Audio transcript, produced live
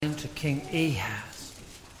King Ahaz.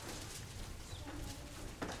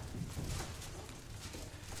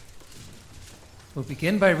 We'll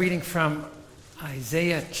begin by reading from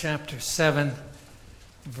Isaiah chapter 7,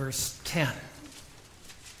 verse 10.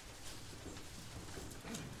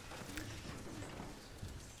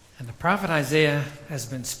 And the prophet Isaiah has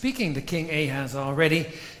been speaking to King Ahaz already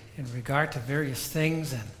in regard to various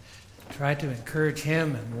things and tried to encourage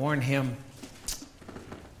him and warn him.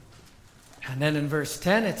 And then in verse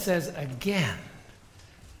 10 it says, Again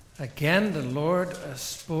the Lord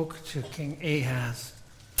spoke to King Ahaz.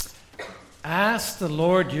 Ask the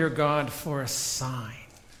Lord your God for a sign,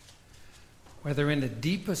 whether in the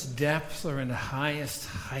deepest depths or in the highest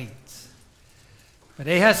heights. But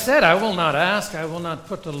Ahaz said, I will not ask, I will not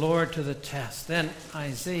put the Lord to the test. Then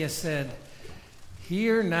Isaiah said,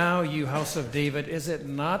 Hear now, you house of David, is it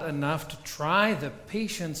not enough to try the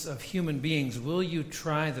patience of human beings? Will you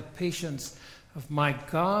try the patience of my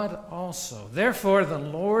God also? Therefore the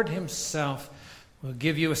Lord himself will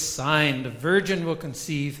give you a sign. The virgin will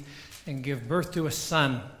conceive and give birth to a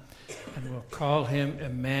son, and will call him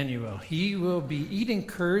Emmanuel. He will be eating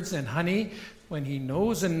curds and honey when he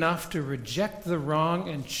knows enough to reject the wrong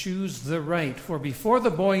and choose the right. For before the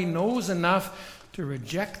boy knows enough to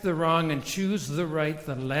reject the wrong and choose the right,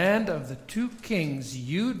 the land of the two kings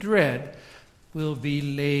you dread will be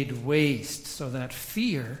laid waste, so that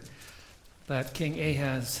fear that King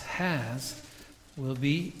Ahaz has will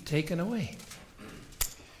be taken away.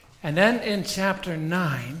 And then in chapter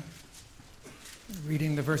 9,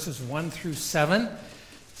 reading the verses 1 through 7,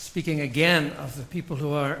 speaking again of the people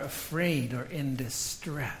who are afraid or in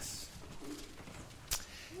distress.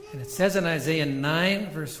 And it says in Isaiah 9,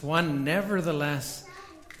 verse 1, Nevertheless,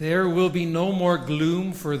 there will be no more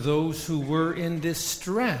gloom for those who were in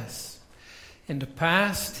distress. In the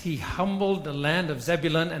past, he humbled the land of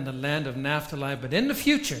Zebulun and the land of Naphtali, but in the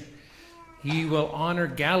future, he will honor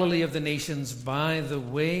Galilee of the nations by the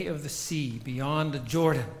way of the sea, beyond the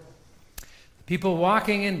Jordan. People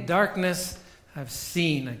walking in darkness have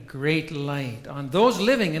seen a great light. On those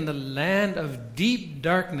living in the land of deep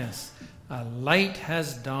darkness, a light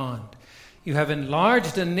has dawned. You have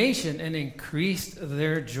enlarged a nation and increased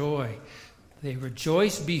their joy. They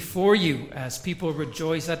rejoice before you as people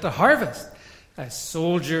rejoice at the harvest, as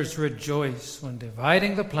soldiers rejoice when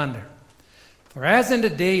dividing the plunder. For as in the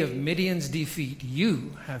day of Midian's defeat,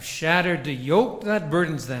 you have shattered the yoke that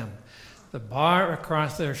burdens them, the bar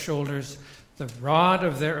across their shoulders, the rod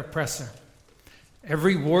of their oppressor.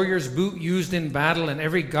 Every warrior's boot used in battle and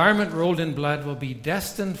every garment rolled in blood will be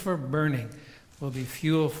destined for burning, will be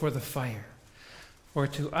fuel for the fire. For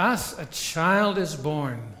to us a child is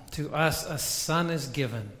born, to us a son is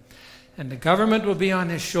given, and the government will be on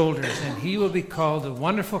his shoulders, and he will be called the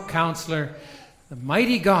Wonderful Counselor, the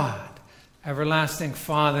Mighty God, Everlasting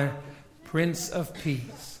Father, Prince of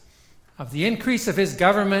Peace. Of the increase of his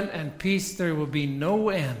government and peace there will be no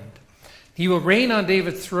end. He will reign on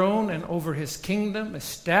David's throne and over his kingdom,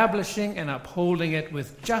 establishing and upholding it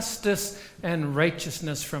with justice and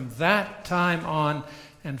righteousness from that time on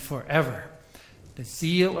and forever. The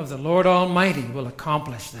zeal of the Lord Almighty will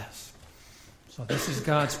accomplish this. So this is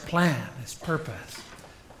God's plan, his purpose.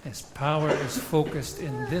 His power is focused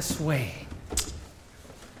in this way.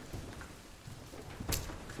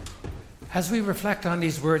 As we reflect on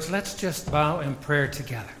these words, let's just bow in prayer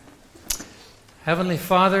together. Heavenly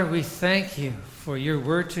Father, we thank you for your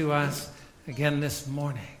word to us again this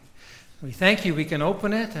morning. We thank you we can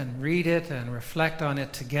open it and read it and reflect on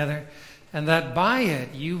it together, and that by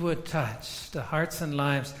it you would touch the hearts and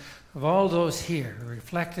lives of all those here,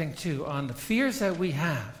 reflecting too on the fears that we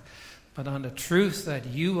have, but on the truth that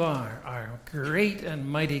you are our great and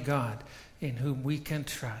mighty God in whom we can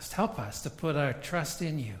trust. Help us to put our trust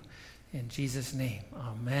in you. In Jesus' name,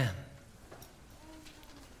 amen.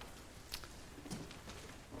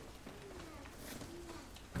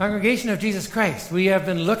 Congregation of Jesus Christ, we have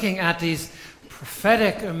been looking at these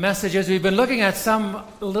prophetic messages. We've been looking at some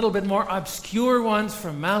a little bit more obscure ones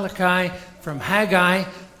from Malachi, from Haggai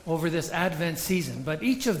over this Advent season. But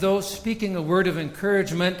each of those speaking a word of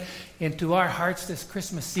encouragement into our hearts this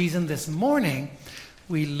Christmas season. This morning,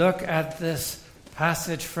 we look at this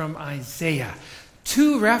passage from Isaiah.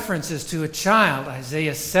 Two references to a child,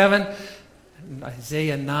 Isaiah 7 and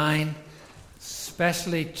Isaiah 9.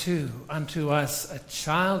 Especially two, unto us a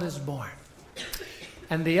child is born.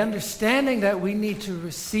 And the understanding that we need to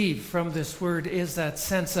receive from this word is that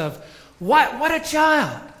sense of, what a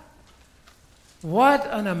child! What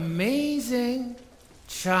an amazing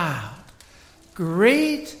child.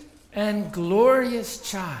 Great and glorious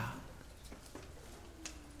child.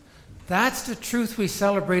 That's the truth we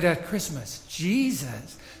celebrate at Christmas.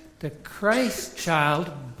 Jesus, the Christ child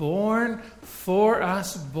born for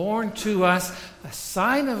us, born to us, a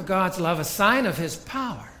sign of God's love, a sign of his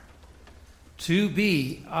power to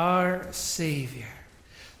be our Savior.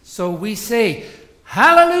 So we say,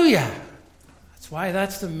 hallelujah. That's why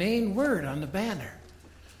that's the main word on the banner.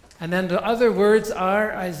 And then the other words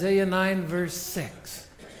are Isaiah 9, verse 6.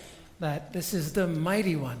 That this is the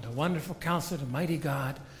mighty one, the wonderful counselor, the mighty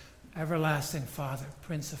God, everlasting Father,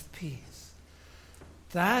 Prince of Peace.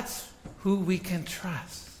 That's who we can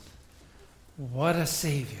trust. What a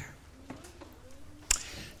Savior.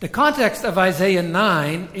 The context of Isaiah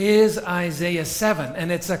 9 is Isaiah 7,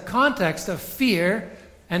 and it's a context of fear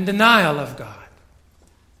and denial of God.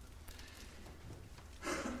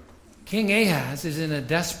 King Ahaz is in a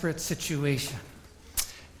desperate situation.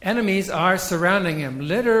 Enemies are surrounding him,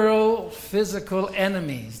 literal, physical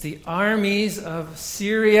enemies. The armies of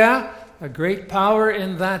Syria, a great power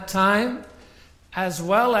in that time, as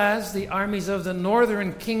well as the armies of the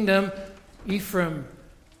northern kingdom, Ephraim,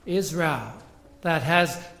 Israel, that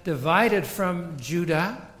has divided from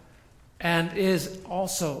Judah and is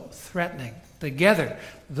also threatening. Together,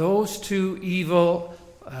 those two evil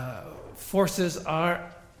forces are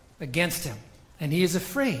against him, and he is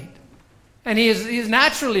afraid. And he is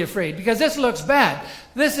naturally afraid because this looks bad.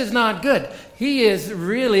 This is not good. He is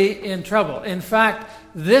really in trouble. In fact,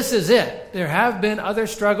 this is it. There have been other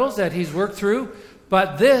struggles that he's worked through,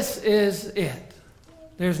 but this is it.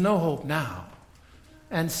 There's no hope now.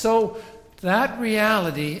 And so that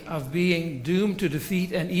reality of being doomed to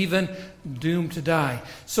defeat and even doomed to die.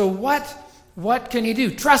 So what can he do?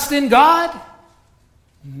 Trust in God?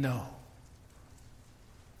 No.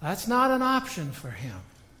 That's not an option for him.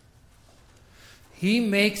 He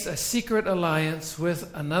makes a secret alliance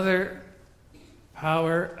with another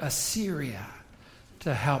power, Assyria,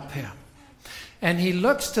 to help him. And he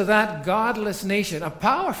looks to that godless nation, a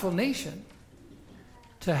powerful nation,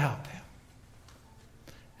 to help him.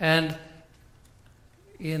 And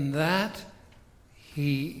in that,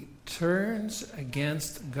 he turns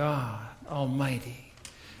against God Almighty.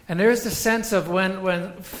 And there's the sense of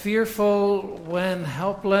when fearful, when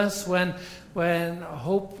helpless, when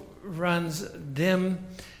hope runs dim,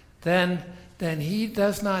 then he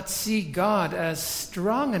does not see God as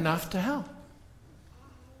strong enough to help.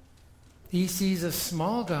 He sees a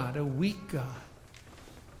small God, a weak God,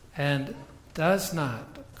 and does not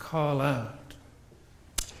call out.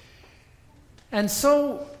 And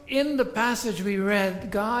so, in the passage we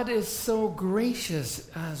read, God is so gracious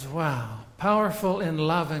as well, powerful in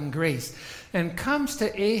love and grace, and comes to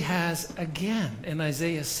Ahaz again in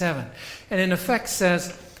Isaiah 7, and in effect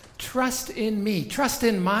says, trust in me, trust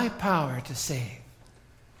in my power to save.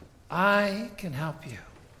 I can help you.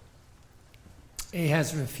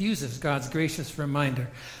 Ahaz refuses God's gracious reminder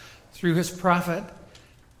through his prophet,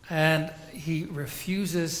 and he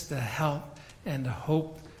refuses the help and the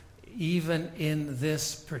hope even in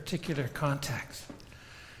this particular context.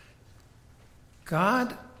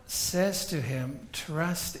 God says to him,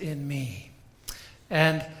 trust in me.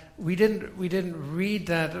 And we didn't read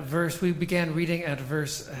that verse. We began reading at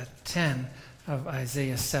verse 10 of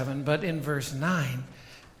Isaiah 7, but in verse 9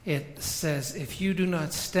 it says, if you do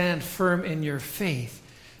not stand firm in your faith,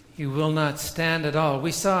 you will not stand at all.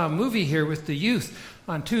 We saw a movie here with the youth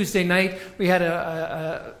on Tuesday night. We had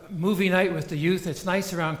a movie night with the youth. It's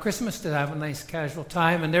nice around Christmas to have a nice casual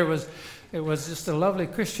time, and it was just a lovely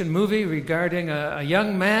Christian movie regarding a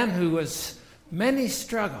young man who was many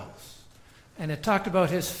struggles, and it talked about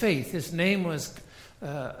his faith. His name was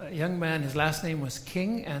a young man. His last name was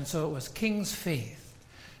King, and so it was King's faith.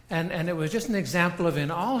 And it was just an example of,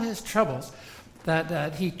 in all his troubles,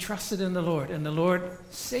 that he trusted in the Lord, and the Lord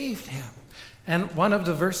saved him. And one of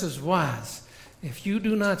the verses was, if you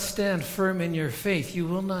do not stand firm in your faith, you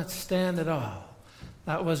will not stand at all.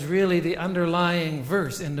 That was really the underlying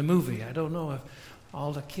verse in the movie. I don't know if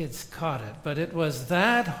all the kids caught it, but it was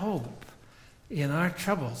that hope in our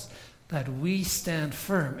troubles that we stand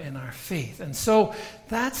firm in our faith. And so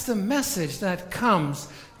that's the message that comes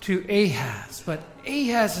to Ahaz. But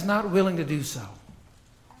Ahaz is not willing to do so.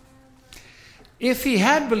 If he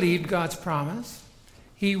had believed God's promise,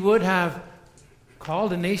 he would have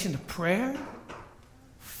called the nation to prayer,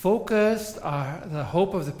 focused the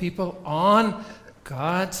hope of the people on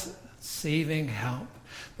God's saving help.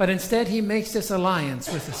 But instead he makes this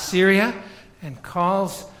alliance with Assyria and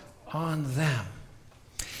calls on them.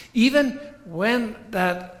 Even when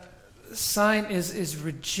that sign is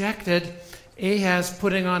rejected, Ahaz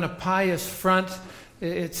putting on a pious front,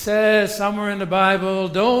 it says somewhere in the Bible,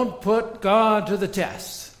 don't put God to the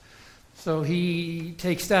test. So he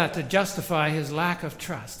takes that to justify his lack of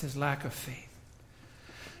trust, his lack of faith.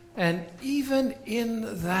 And even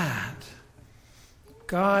in that,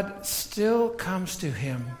 God still comes to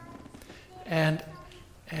him and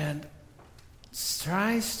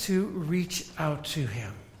tries to reach out to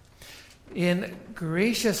him. In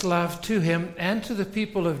gracious love to him and to the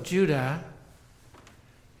people of Judah,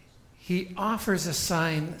 he offers a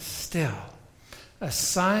sign still, a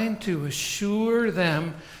sign to assure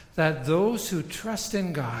them that those who trust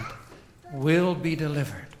in God will be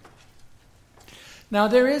delivered. Now,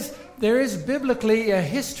 there is biblically a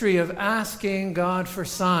history of asking God for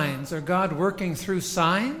signs, or God working through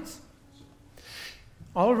signs.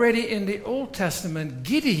 Already in the Old Testament,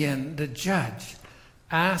 Gideon, the judge,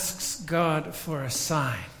 asks God for a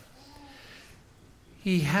sign.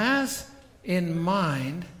 He has in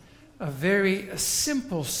mind a very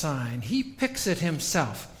simple sign. He picks it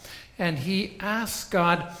himself, and he asks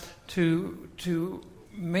God to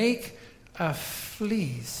make a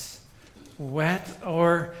fleece wet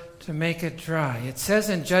or to make it dry. It says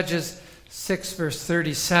in Judges 6 verse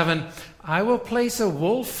 37, "I will place a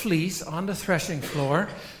wool fleece on the threshing floor.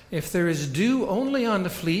 If there is dew only on the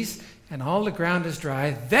fleece and all the ground is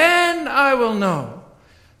dry, then I will know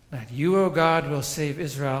that you, O God, will save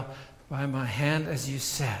Israel by my hand as you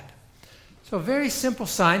said." So a very simple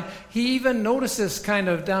sign. He even notices kind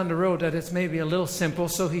of down the road that it's maybe a little simple,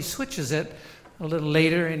 so he switches it a little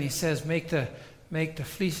later and he says, make the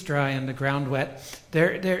fleece dry and the ground wet.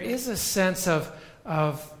 There is a sense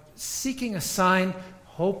of seeking a sign,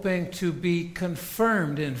 hoping to be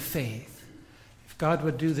confirmed in faith. If God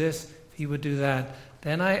would do this, if he would do that,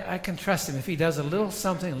 then I can trust him. If he does a little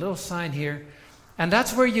something, a little sign here. And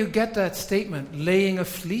that's where you get that statement, laying a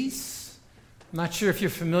fleece. I'm not sure if you're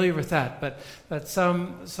familiar with that, but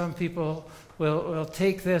some people will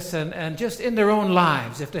take this and just in their own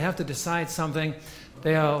lives, if they have to decide something,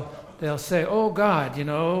 they'll say, "Oh God,"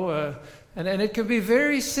 and it can be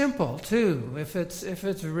very simple too. If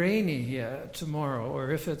it's rainy tomorrow,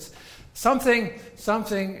 or if it's something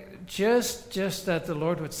just that the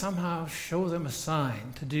Lord would somehow show them a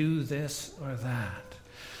sign to do this or that.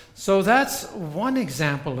 So that's one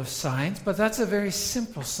example of signs, but that's a very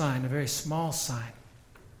simple sign, a very small sign.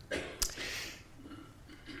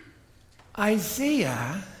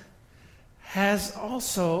 Isaiah has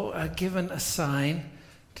also given a sign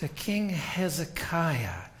to King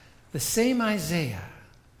Hezekiah. The same Isaiah,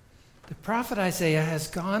 the prophet Isaiah, has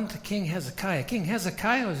gone to King Hezekiah. King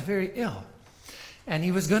Hezekiah was very ill, and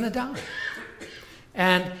he was going to die.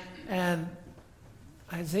 And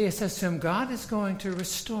Isaiah says to him, God is going to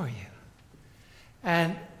restore you,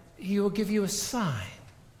 and he will give you a sign.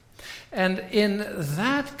 And in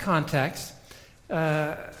that context,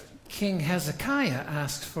 King Hezekiah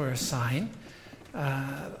asks for a sign.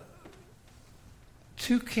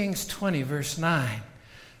 2 Kings 20, verse 9.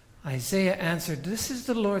 Isaiah answered, "This is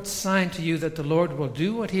the Lord's sign to you that the Lord will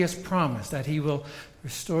do what he has promised, that he will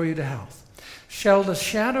restore you to health. Shall the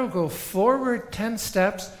shadow go forward 10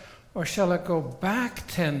 steps, or shall it go back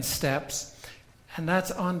 10 steps? And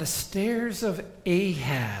that's on the stairs of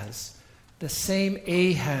Ahaz, the same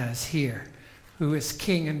Ahaz here, who is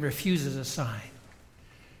king and refuses a sign.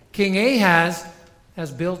 King Ahaz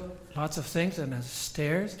has built lots of things and has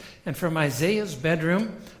stairs. And from Isaiah's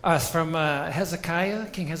bedroom, from Hezekiah,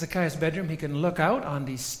 King Hezekiah's bedroom, he can look out on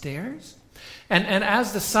these stairs. And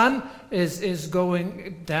as the sun is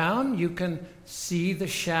going down, you can see the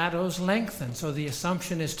shadows lengthen. So the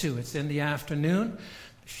assumption is too, it's in the afternoon,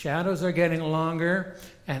 the shadows are getting longer,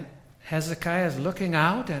 and Hezekiah is looking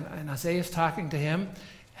out, and Isaiah is talking to him.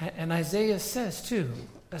 And Isaiah says too,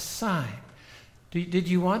 a sign. Did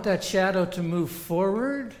you want that shadow to move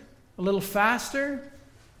forward a little faster,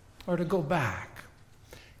 or to go back?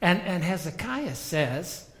 And Hezekiah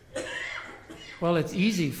says, well, it's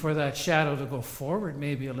easy for that shadow to go forward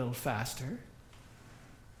maybe a little faster,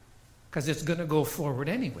 because it's going to go forward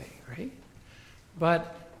anyway, right?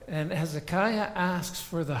 And Hezekiah asks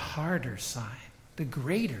for the harder sign, the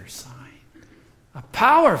greater sign, a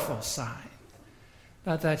powerful sign,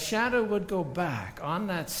 that shadow would go back on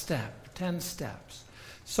that step, 10 steps.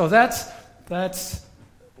 So that's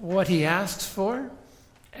what he asks for,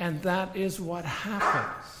 and that is what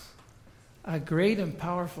happens. A great and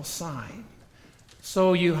powerful sign.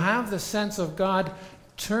 So you have the sense of God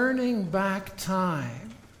turning back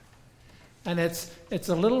time. And it's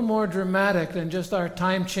a little more dramatic than just our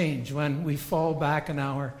time change when we fall back an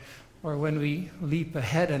hour or when we leap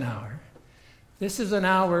ahead an hour. This is an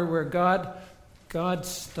hour where God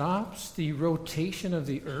stops the rotation of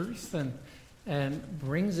the earth and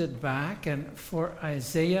brings it back. And for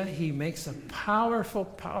Isaiah, he makes a powerful,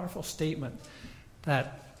 powerful statement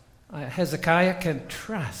that Hezekiah can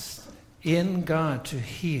trust in God to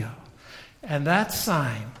heal. And that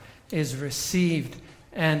sign is received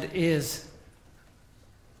and is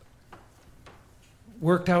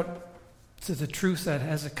worked out to the truth that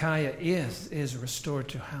Hezekiah is restored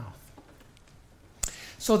to health.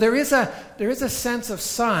 So there is a sense of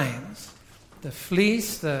signs. The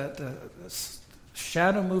fleece, the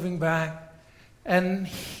shadow moving back. And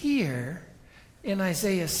here in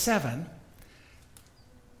Isaiah 7,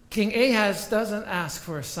 King Ahaz doesn't ask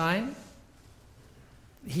for a sign.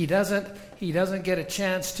 He doesn't get a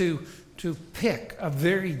chance to pick a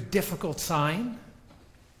very difficult sign.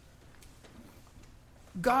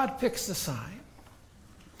 God picks the sign.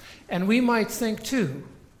 And we might think too,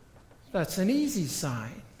 that's an easy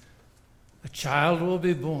sign. A child will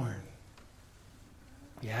be born.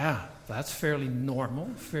 Yeah, that's fairly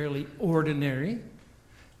normal, fairly ordinary.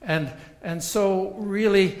 And so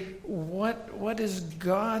really, what is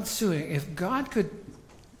God doing? If God could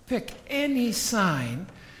pick any sign,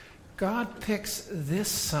 God picks this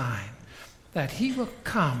sign, that he will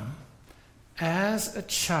come as a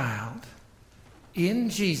child in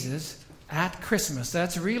Jesus at Christmas.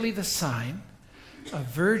 That's really the sign. A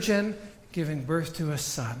virgin giving birth to a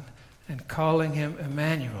son and calling him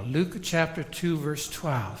Emmanuel. Luke chapter 2, verse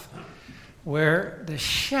 12, where the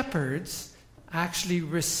shepherds actually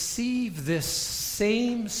receive this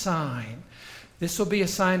same sign. This will be a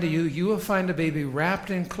sign to you. You will find a baby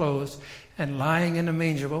wrapped in clothes and lying in a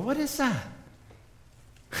manger. Well, what is that?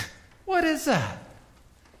 What is that?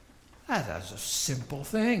 That's a simple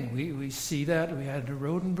thing. We see that. We had the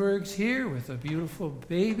Rodenbergs here with a beautiful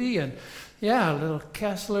baby, and a little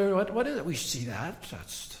Kessler. What is it? We see that.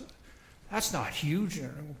 That's not huge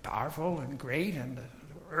and powerful and great, and the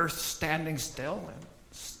earth standing still and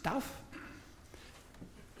stuff.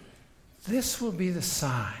 This will be the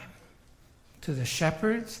sign to the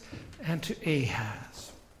shepherds and to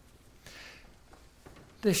Ahaz.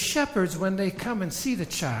 The shepherds, when they come and see the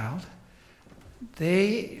child,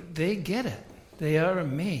 they get it. They are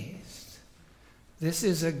amazed. This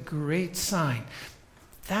is a great sign.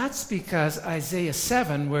 That's because Isaiah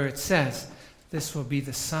 7, where it says, this will be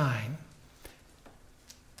the sign,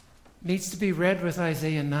 needs to be read with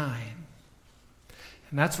Isaiah 9.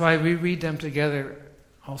 And that's why we read them together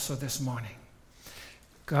also this morning.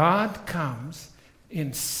 God comes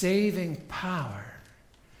in saving power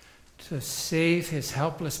to save his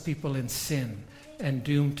helpless people in sin and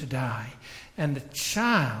doomed to die. And the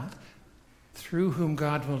child through whom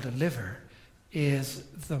God will deliver is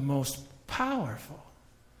the most powerful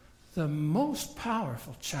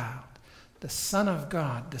child, the Son of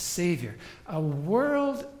God, the Savior, a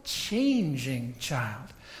world-changing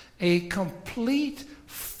child, a complete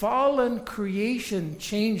fallen creation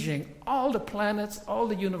changing all the planets, all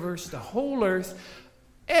the universe, the whole earth,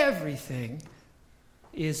 everything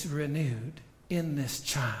is renewed in this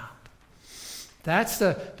child. That's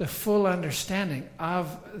the full understanding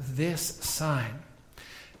of this sign.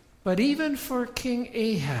 But even for King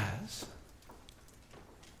Ahaz,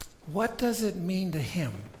 what does it mean to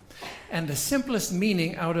him? And the simplest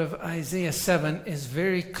meaning out of Isaiah 7 is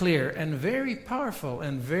very clear and very powerful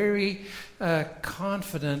and very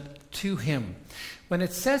confident to him. When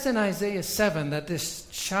it says in Isaiah 7 that this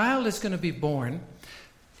child is going to be born,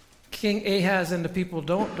 King Ahaz and the people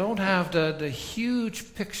don't have the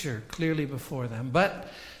huge picture clearly before them, but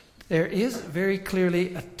there is very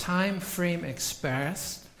clearly a time frame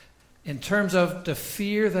expressed in terms of the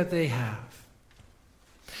fear that they have.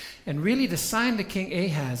 And really the sign to King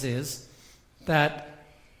Ahaz is that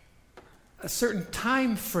a certain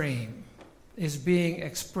time frame is being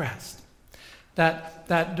expressed.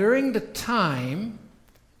 That during the time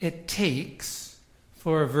it takes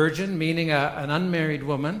for a virgin, meaning an unmarried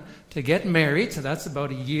woman, to get married, so that's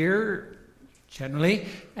about a year generally,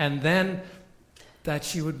 and then that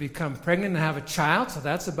she would become pregnant and have a child, so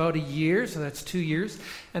that's about a year, so that's 2 years,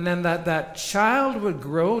 and then that child would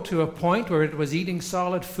grow to a point where it was eating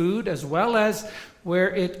solid food, as well as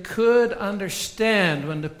where it could understand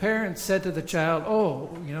when the parents said to the child,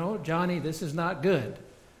 Johnny, this is not good.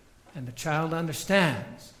 And the child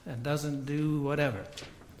understands and doesn't do whatever.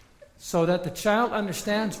 So that the child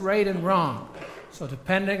understands right and wrong. So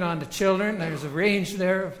depending on the children, there's a range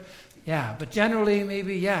there. But generally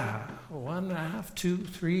maybe, 1.5, 2,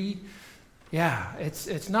 3.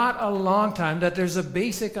 It's not a long time that there's a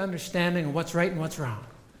basic understanding of what's right and what's wrong.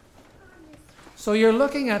 So you're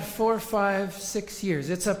looking at 4, 5, 6 years.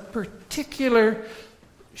 It's a particular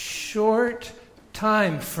short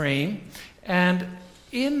time frame, and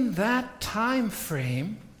in that time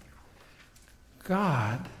frame,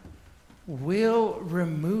 God will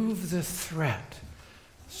remove the threat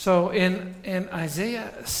So in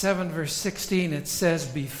Isaiah 7, verse 16, it says,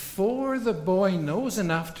 before the boy knows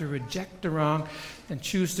enough to reject the wrong and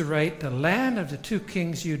choose the right, the land of the two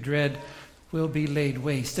kings you dread will be laid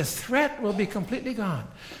waste. The threat will be completely gone.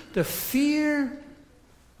 The fear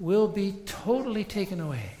will be totally taken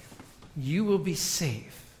away. You will be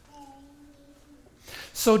safe.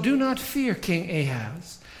 So do not fear, King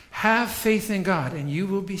Ahaz. Have faith in God, and you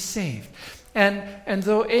will be saved. And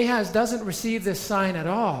though Ahaz doesn't receive this sign at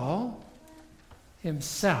all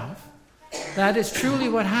himself, that is truly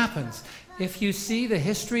what happens. If you see the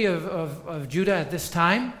history of Judah at this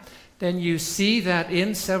time, then you see that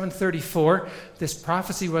in 734, this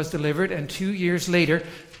prophecy was delivered, and 2 years later,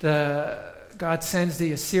 God sends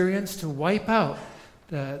the Assyrians to wipe out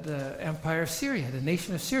the empire of Syria, the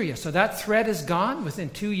nation of Syria. So that threat is gone within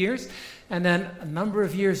 2 years, and then a number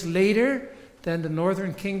of years later, then the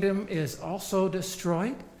northern kingdom is also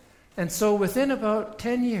destroyed. And so within about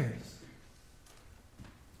 10 years,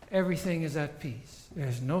 everything is at peace.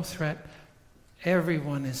 There's no threat.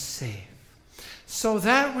 Everyone is safe. So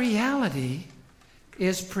that reality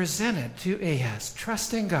is presented to Ahaz.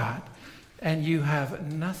 Trust in God, and you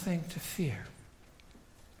have nothing to fear.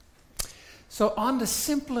 So on the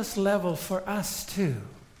simplest level for us too,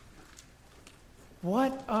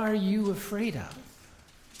 what are you afraid of?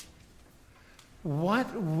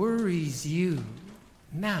 What worries you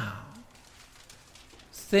now?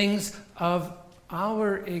 Things of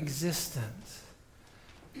our existence,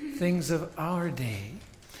 things of our day.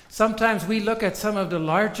 Sometimes we look at some of the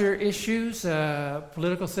larger issues,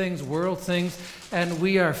 political things, world things, and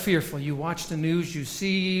we are fearful. You watch the news, you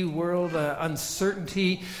see world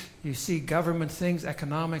uncertainty, you see government things,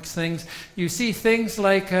 economic things. You see things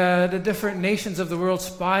like the different nations of the world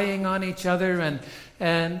spying on each other,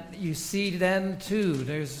 and you see then too,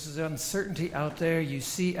 there's uncertainty out there. You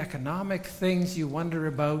see economic things you wonder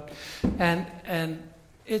about, and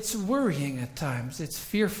it's worrying at times. It's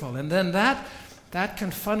fearful. And then that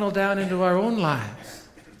can funnel down into our own lives.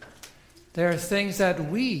 There are things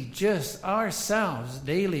that we just ourselves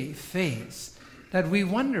daily face that we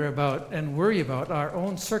wonder about and worry about. Our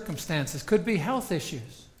own circumstances could be health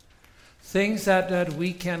issues, things that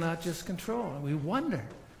we cannot just control. We wonder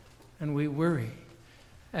and we worry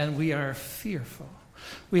and we are fearful.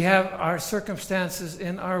 We have our circumstances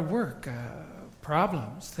in our work,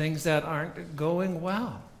 problems, things that aren't going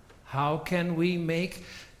well. How can we make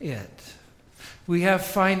it? We have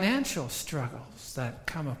financial struggles that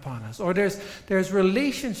come upon us. Or there's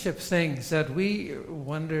relationship things that we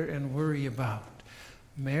wonder and worry about.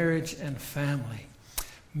 Marriage and family.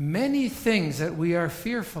 Many things that we are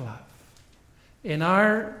fearful of in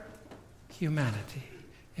our humanity,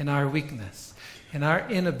 in our weakness, in our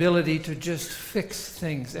inability to just fix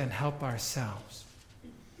things and help ourselves.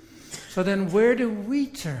 So then where do we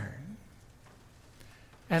turn?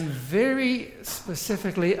 And very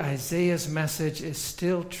specifically, Isaiah's message is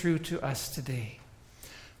still true to us today.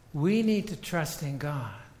 We need to trust in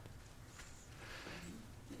God.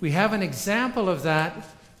 We have an example of that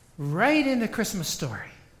right in the Christmas story.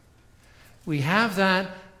 We have that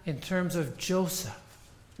in terms of Joseph.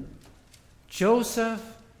 Joseph,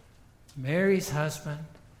 Mary's husband,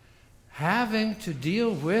 having to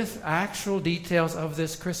deal with actual details of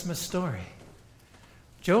this Christmas story.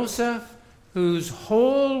 Joseph, whose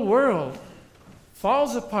whole world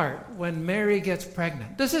falls apart when Mary gets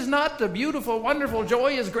pregnant. This is not the beautiful, wonderful,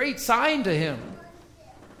 joyous, great sign to him.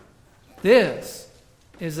 This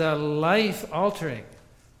is a life-altering,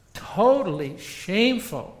 totally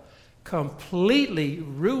shameful, completely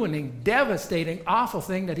ruining, devastating, awful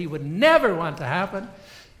thing that he would never want to happen.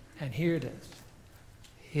 And here it is.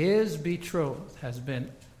 His betrothed has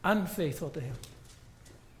been unfaithful to him.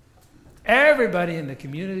 Everybody in the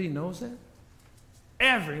community knows it.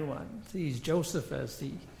 Everyone sees Joseph as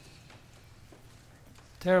the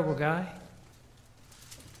terrible guy.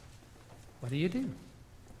 What do you do?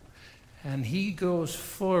 And he goes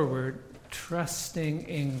forward trusting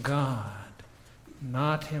in God,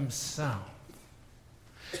 not himself.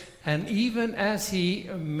 And even as he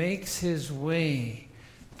makes his way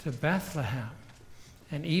to Bethlehem,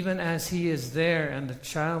 and even as he is there and the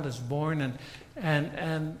child is born,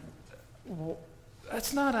 and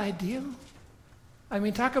that's not ideal. I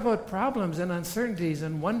mean, talk about problems and uncertainties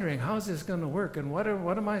and wondering, how is this going to work? And what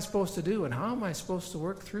am I supposed to do? And how am I supposed to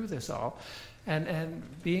work through this all? And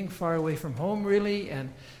being far away from home, really.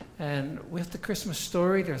 And with the Christmas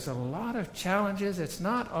story, there's a lot of challenges. It's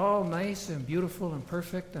not all nice and beautiful and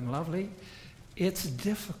perfect and lovely. It's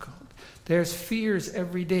difficult. There's fears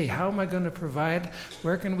every day. How am I going to provide?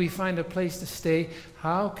 Where can we find a place to stay?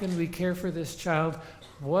 How can we care for this child?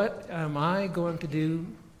 What am I going to do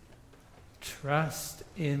trust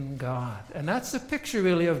in God. And that's the picture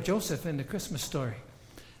really of Joseph in the Christmas story.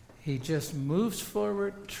 He just moves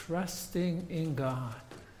forward trusting in God.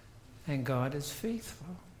 And God is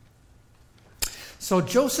faithful. So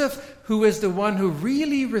Joseph, who is the one who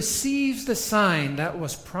really receives the sign that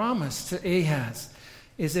was promised to Ahaz,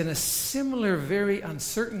 is in a similar, very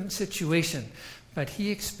uncertain situation, but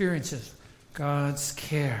he experiences God's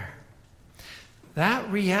care. That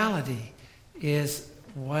reality is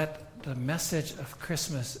what the message of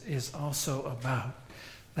Christmas is also about,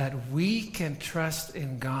 that we can trust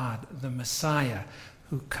in God, the Messiah,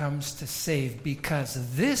 who comes to save,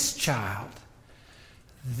 because this child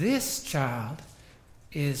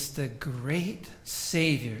is the great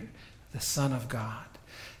Savior, the Son of God.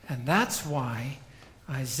 And that's why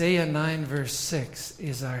Isaiah 9 verse 6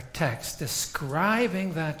 is our text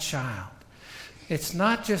describing that child. It's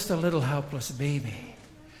not just a little helpless baby.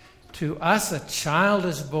 To us a child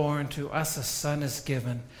is born, to us a son is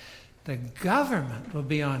given. The government will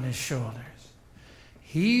be on his shoulders.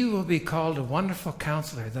 He will be called a Wonderful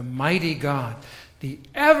Counselor, the Mighty God, the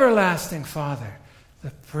Everlasting Father,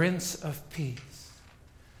 the Prince of Peace.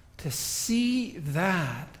 To see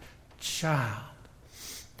that child,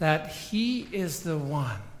 that he is the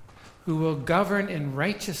one who will govern in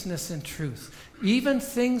righteousness and truth, even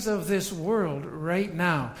things of this world right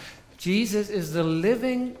now. Jesus is the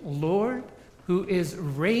living Lord who is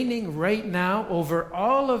reigning right now over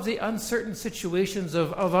all of the uncertain situations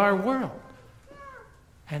of our world.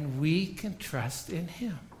 And we can trust in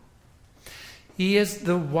him. He is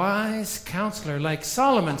the wise counselor, like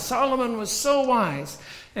Solomon. Solomon was so wise,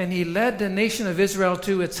 and he led the nation of Israel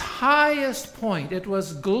to its highest point. It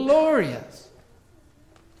was glorious.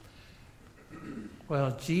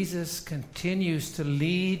 Well, Jesus continues to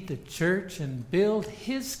lead the church and build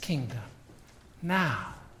his kingdom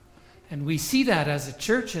now. And we see that as a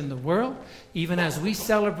church in the world, even as we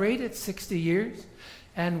celebrate its 60 years.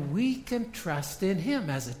 And we can trust in him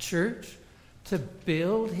as a church to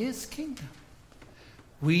build his kingdom.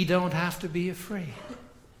 We don't have to be afraid.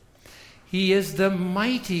 He is the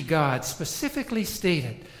mighty God, specifically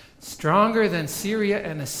stated, stronger than Syria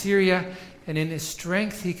and Assyria, and in his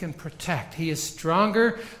strength he can protect. He is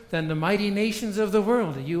stronger than the mighty nations of the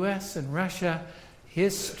world, the U.S. and Russia.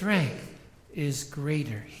 His strength is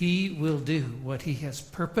greater. He will do what he has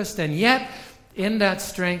purposed, and yet in that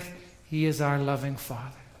strength he is our loving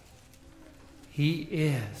Father. He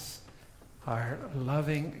is our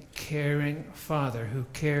loving, caring Father who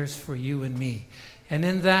cares for you and me. And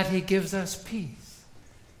in that he gives us peace.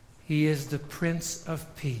 He is the Prince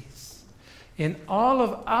of Peace. In all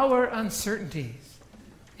of our uncertainties,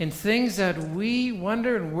 in things that we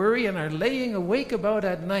wonder and worry and are laying awake about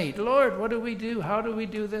at night, Lord, what do we do? How do we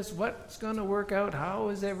do this? What's going to work out? How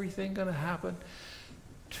is everything going to happen?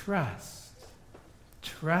 Trust.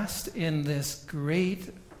 Trust in this great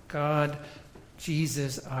God,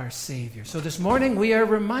 Jesus, our Savior. So this morning we are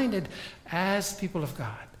reminded as people of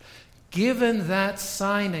God, given that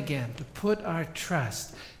sign again, to put our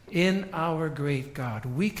trust in our great God.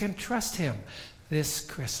 We can trust him this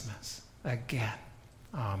Christmas again.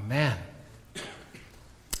 Amen.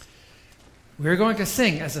 We're going to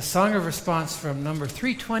sing as a song of response from number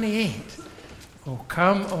 328. O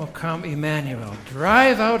come, Emmanuel,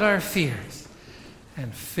 drive out our fears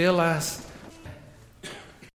and fill us